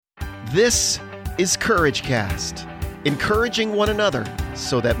This is Courage Cast, encouraging one another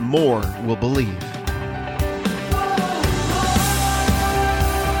so that more will believe.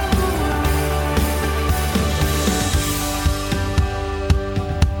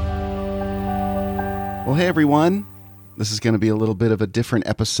 Well, hey everyone. This is going to be a little bit of a different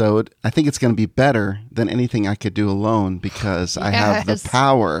episode. I think it's going to be better than anything I could do alone because I have the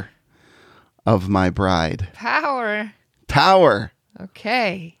power of my bride. Power. Okay.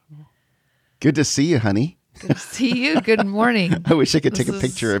 Okay. Good to see you, honey. Good to see you. Good morning. I wish I could take a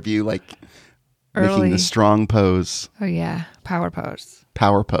picture of you, like making the strong pose. Oh, yeah. Power pose.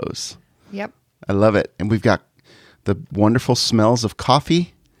 Power pose. Yep. I love it. And we've got the wonderful smells of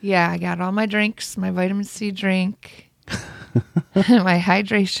coffee. Yeah, I got all my drinks, my vitamin C drink, my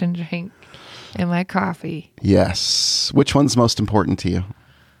hydration drink, and my coffee. Yes. Which one's most important to you?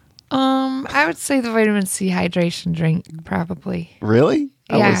 I would say the vitamin C hydration drink, probably. Really?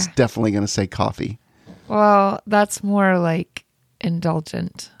 Yeah. I was definitely going to say coffee. Well, that's more like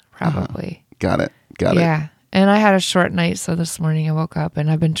indulgent, probably. Got it. Yeah. And I had a short night, so this morning I woke up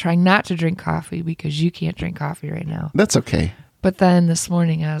and I've been trying not to drink coffee because you can't drink coffee right now. That's okay. But then this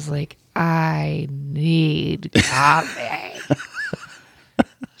morning I was like, I need coffee.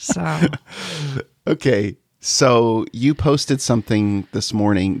 So. Okay. So you posted something this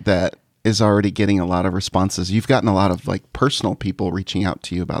morning that is already getting a lot of responses. You've gotten a lot of like personal people reaching out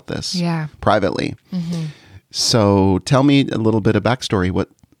to you about this. Yeah. Privately. Mm-hmm. So tell me a little bit of backstory.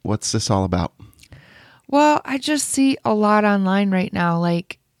 What's this all about? Well, I just see a lot online right now.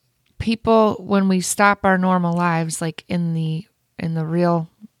 Like people, when we stop our normal lives, like in the real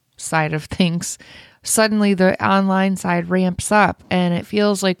side of things, suddenly the online side ramps up and it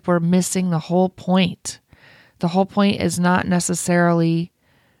feels like we're missing the whole point. The whole point is not necessarily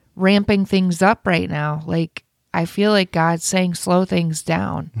ramping things up right now. Like I feel like God's saying slow things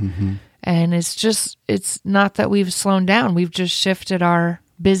down. Mm-hmm. And it's not that we've slowed down. We've just shifted our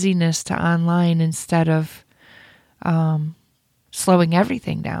busyness to online instead of slowing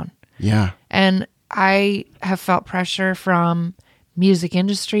everything down. Yeah. And I have felt pressure from music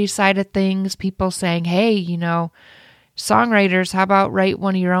industry side of things, people saying, hey, songwriters, how about write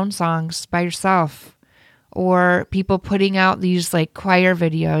one of your own songs by yourself? Or people putting out these like choir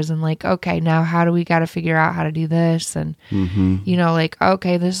videos and like, okay, now how do we got to figure out how to do this? And, like,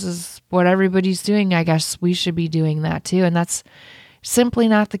 okay, this is what everybody's doing. I guess we should be doing that too. And that's simply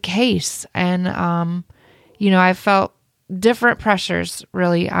not the case. And, I've felt different pressures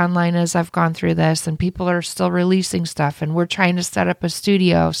really online as I've gone through this, and people are still releasing stuff, and we're trying to set up a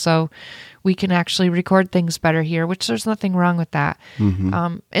studio so we can actually record things better here, which there's nothing wrong with that.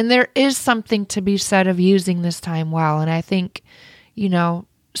 Mm-hmm. And there is something to be said of using this time well. And I think,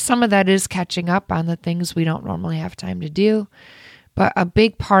 some of that is catching up on the things we don't normally have time to do. But a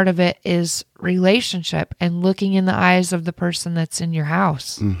big part of it is relationship and looking in the eyes of the person that's in your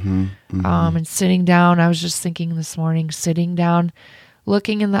house. Mm-hmm. Mm-hmm. And sitting down, I was just thinking this morning, sitting down,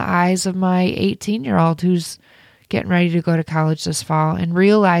 looking in the eyes of my 18-year-old who's getting ready to go to college this fall and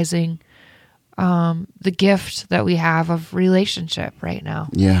realizing the gift that we have of relationship right now.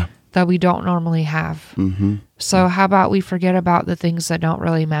 Yeah. That we don't normally have. Mm-hmm. So how about we forget about the things that don't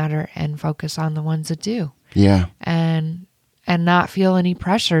really matter and focus on the ones that do? Yeah. And not feel any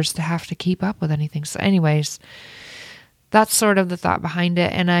pressures to have to keep up with anything. So anyways, that's sort of the thought behind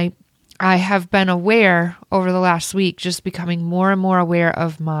it. And I have been aware over the last week, just becoming more and more aware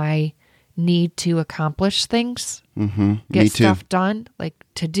of my need to accomplish things, mm-hmm. get stuff done, like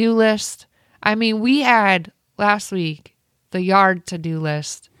to-do list. I mean, we had last week, the yard to-do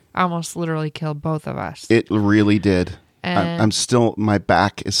list almost literally killed both of us. It really did. And my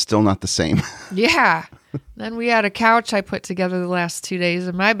back is still not the same. Yeah. Then we had a couch I put together the last 2 days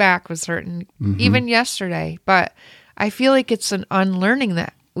and my back was hurting even yesterday. But I feel like it's an unlearning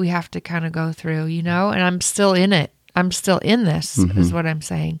that we have to kind of go through, and I'm still in it. I'm still in this is what I'm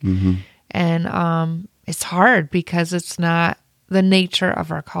saying. Mm-hmm. And it's hard because it's not the nature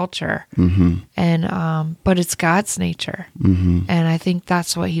of our culture. Mm-hmm. And but it's God's nature. Mm-hmm. And I think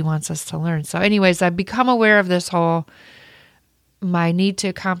that's what he wants us to learn. So anyways, I've become aware of this whole my need to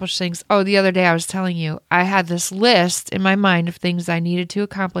accomplish things. Oh, the other day I was telling you, I had this list in my mind of things I needed to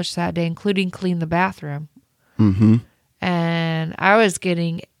accomplish that day, including clean the bathroom. Mm-hmm. And I was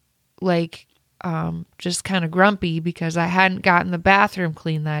getting like just kind of grumpy because I hadn't gotten the bathroom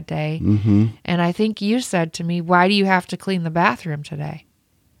clean that day. Mm-hmm. And I think you said to me, why do you have to clean the bathroom today?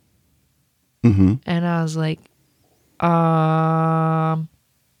 Mm-hmm. And I was like,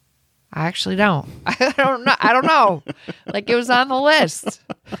 I actually don't. I don't know. Like it was on the list.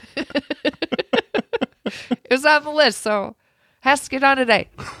 It was on the list, so has to get on today.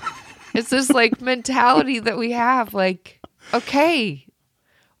 It's this like mentality that we have, like, okay,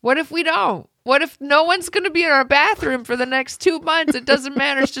 what if we don't? What if no one's going to be in our bathroom for the next 2 months? It doesn't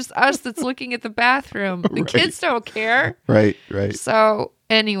matter. It's just us that's looking at the bathroom. The kids don't care. Right. So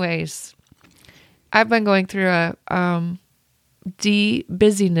anyways, I've been going through a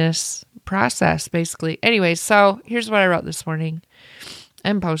de-busyness process, basically. Anyways, so here's what I wrote this morning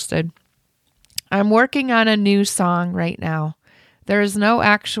and posted. I'm working on a new song right now. There is no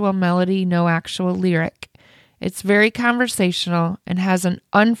actual melody, no actual lyric. It's very conversational and has an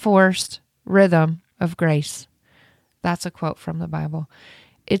unforced rhythm of grace. That's a quote from the Bible.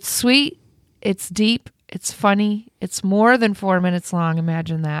 It's sweet, it's deep, it's funny, it's more than 4 minutes long,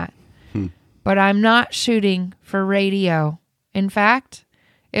 imagine that. But I'm not shooting for radio. In fact,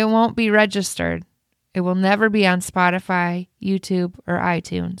 it won't be registered. It will never be on Spotify, YouTube, or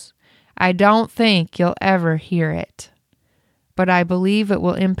iTunes. I don't think you'll ever hear it. But I believe it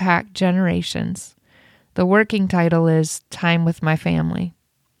will impact generations. The working title is Time with My Family.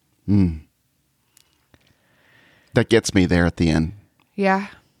 That gets me there at the end. Yeah.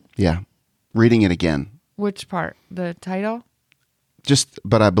 Yeah. Reading it again. Which part? The title?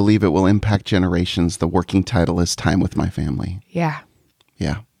 But I believe it will impact generations. The working title is Time with My Family. Yeah.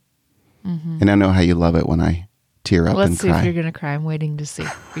 Yeah. And I know how you love it when I tear up and cry. Let's see if you're going to cry. I'm waiting to see.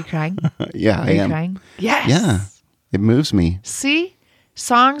 Are you crying? Yeah, I am. Are you crying? Yes. Yeah. It moves me. See?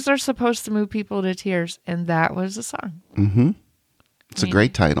 Songs are supposed to move people to tears, and that was a song. Mm-hmm. It's a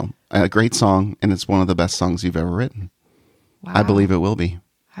great title, a great song, and it's one of the best songs you've ever written. Wow. I believe it will be.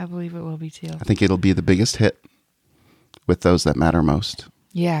 I believe it will be too. I think it'll be the biggest hit with those that matter most.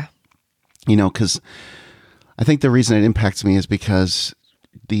 Yeah. You know, because I think the reason it impacts me is because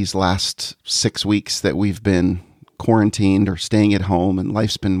these last 6 weeks that we've been quarantined or staying at home and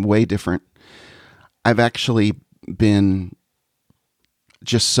life's been way different, I've actually been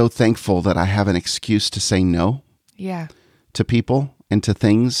just so thankful that I have an excuse to say no. Yeah. To people and to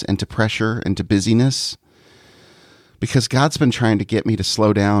things and to pressure and to busyness, because God's been trying to get me to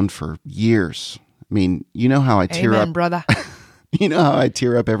slow down for years. I mean, you know how I tear up, brother. You know how I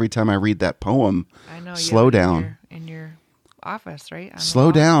tear up every time I read that poem. I know. Slow down. In your office, right?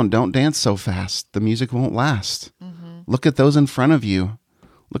 Slow down. Don't dance so fast. The music won't last. Look at those in front of you.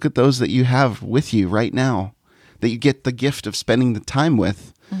 Look at those that you have with you right now, that you get the gift of spending the time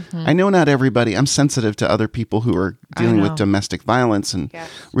with. I know not everybody. I'm sensitive to other people who are dealing with domestic violence and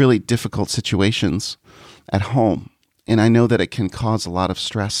really difficult situations at home. And I know that it can cause a lot of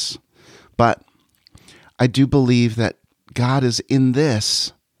stress. But I do believe that God is in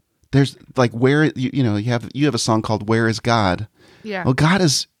this. There's like you have a song called Where is God? Yeah. Well, God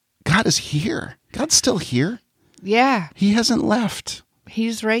is here. God's still here. Yeah. He hasn't left.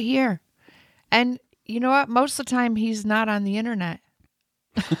 He's right here. And you know what? Most of the time he's not on the internet.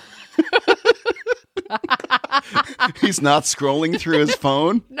 He's not scrolling through his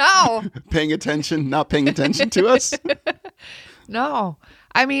phone? No. Not paying attention to us? No.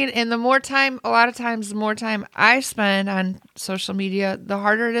 I mean, and a lot of times, the more time I spend on social media, the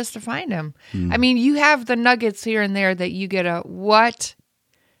harder it is to find him. I mean, you have the nuggets here and there that you get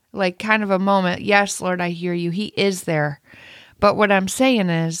like kind of a moment. Yes, Lord, I hear you. He is there. But what I'm saying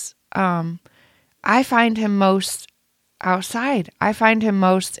is, I find him most outside. I find him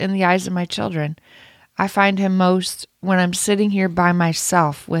most in the eyes of my children. I find him most when I'm sitting here by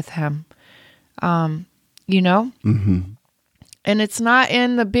myself with him. You know? Mm-hmm. And it's not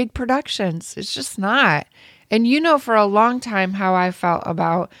in the big productions. It's just not. And you know for a long time how I felt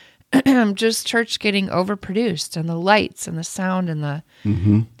about just church getting overproduced and the lights and the sound and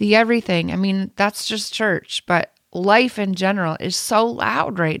the everything. I mean, that's just church. But life in general is so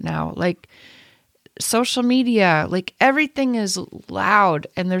loud right now. Like, social media, like everything is loud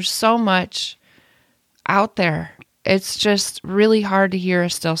and there's so much out there. It's just really hard to hear a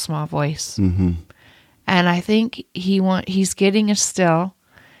still small voice. And I think he's getting us still.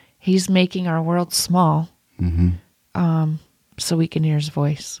 He's making our world small so we can hear his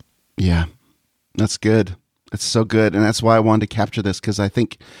voice. Yeah, that's good. It's so good. And that's why I wanted to capture this, because I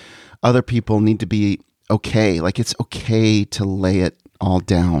think other people need to be okay. Like, it's okay to lay it all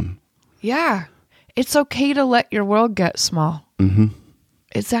down. Yeah. It's okay to let your world get small.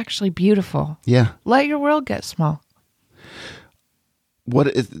 It's actually beautiful. Yeah. Let your world get small. What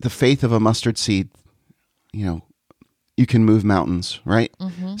is the faith of a mustard seed? You know, you can move mountains, right?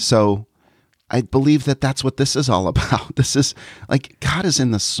 So I believe that that's what this is all about. This is like, God is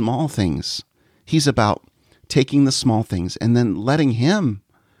in the small things. He's about taking the small things and then letting him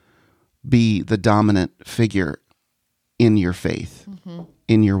be the dominant figure in your faith,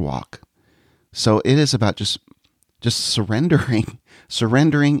 in your walk. So it is about just just surrendering.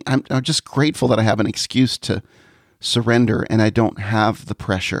 I'm just grateful that I have an excuse to surrender and I don't have the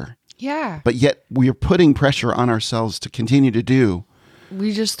pressure. Yeah. But yet we're putting pressure on ourselves to continue to do.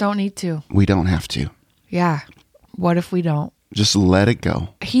 We just don't need to. We don't have to. Yeah. What if we don't? Just let it go.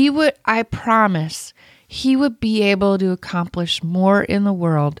 I promise, he would be able to accomplish more in the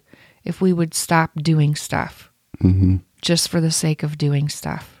world if we would stop doing stuff. Mm-hmm. Just for the sake of doing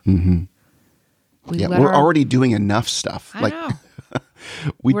stuff. Mm-hmm. We're already doing enough stuff. I know.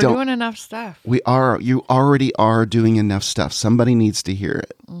 We're doing enough stuff. You already are doing enough stuff. Somebody needs to hear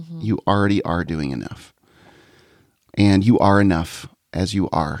it. Mm-hmm. You already are doing enough. And you are enough as you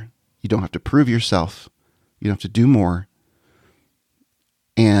are. You don't have to prove yourself. You don't have to do more.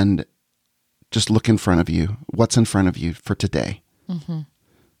 And just look in front of you. What's in front of you for today? Mm-hmm.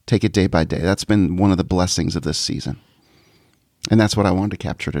 Take it day by day. That's been one of the blessings of this season. And that's what I wanted to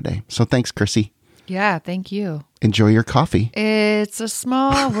capture today. So thanks, Chrissy. Yeah, thank you. Enjoy your coffee. It's a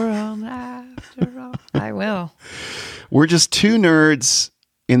small world after all. I will. We're just two nerds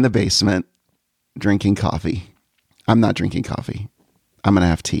in the basement drinking coffee. I'm not drinking coffee. I'm going to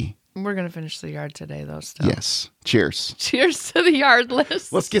have tea. We're going to finish the yard today, though, still. Yes. Cheers. Cheers to the yard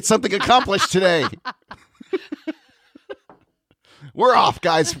list. Let's get something accomplished today. We're off,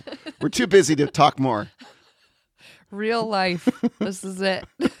 guys. We're too busy to talk more. Real life. This is it.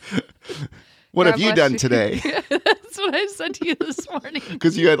 What have you done today? That's what I said to you this morning.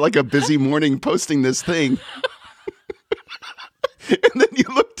 Because you had like a busy morning posting this thing. And then you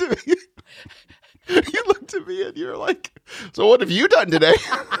looked at me. You looked at me and you're like, so what have you done today?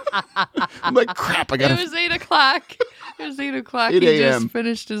 I'm like, crap, I got It was 8 o'clock. It was 8 o'clock. 8 He a.m. just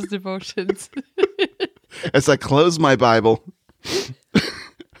finished his devotions. As I close my Bible.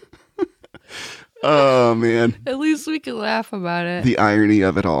 Oh, man. At least we can laugh about it. The irony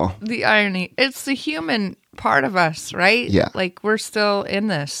of it all. The irony. It's the human part of us, right? Yeah. Like, we're still in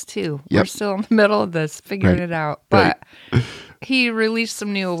this, too. Yep. We're still in the middle of this, figuring Right. it out. Right. But he released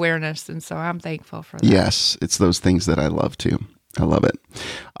some new awareness, and so I'm thankful for that. Yes, it's those things that I love, too. I love it.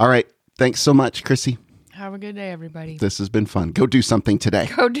 All right. Thanks so much, Chrissy. Have a good day, everybody. This has been fun. Go do something today.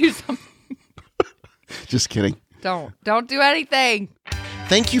 Go do something. Just kidding. Don't do anything.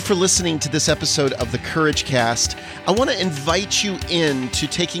 Thank you for listening to this episode of the Courage Cast. I want to invite you into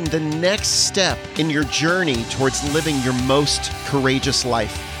taking the next step in your journey towards living your most courageous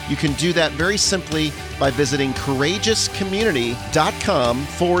life. You can do that very simply by visiting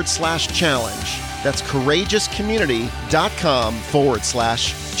courageouscommunity.com/challenge. That's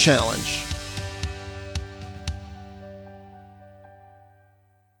courageouscommunity.com/challenge.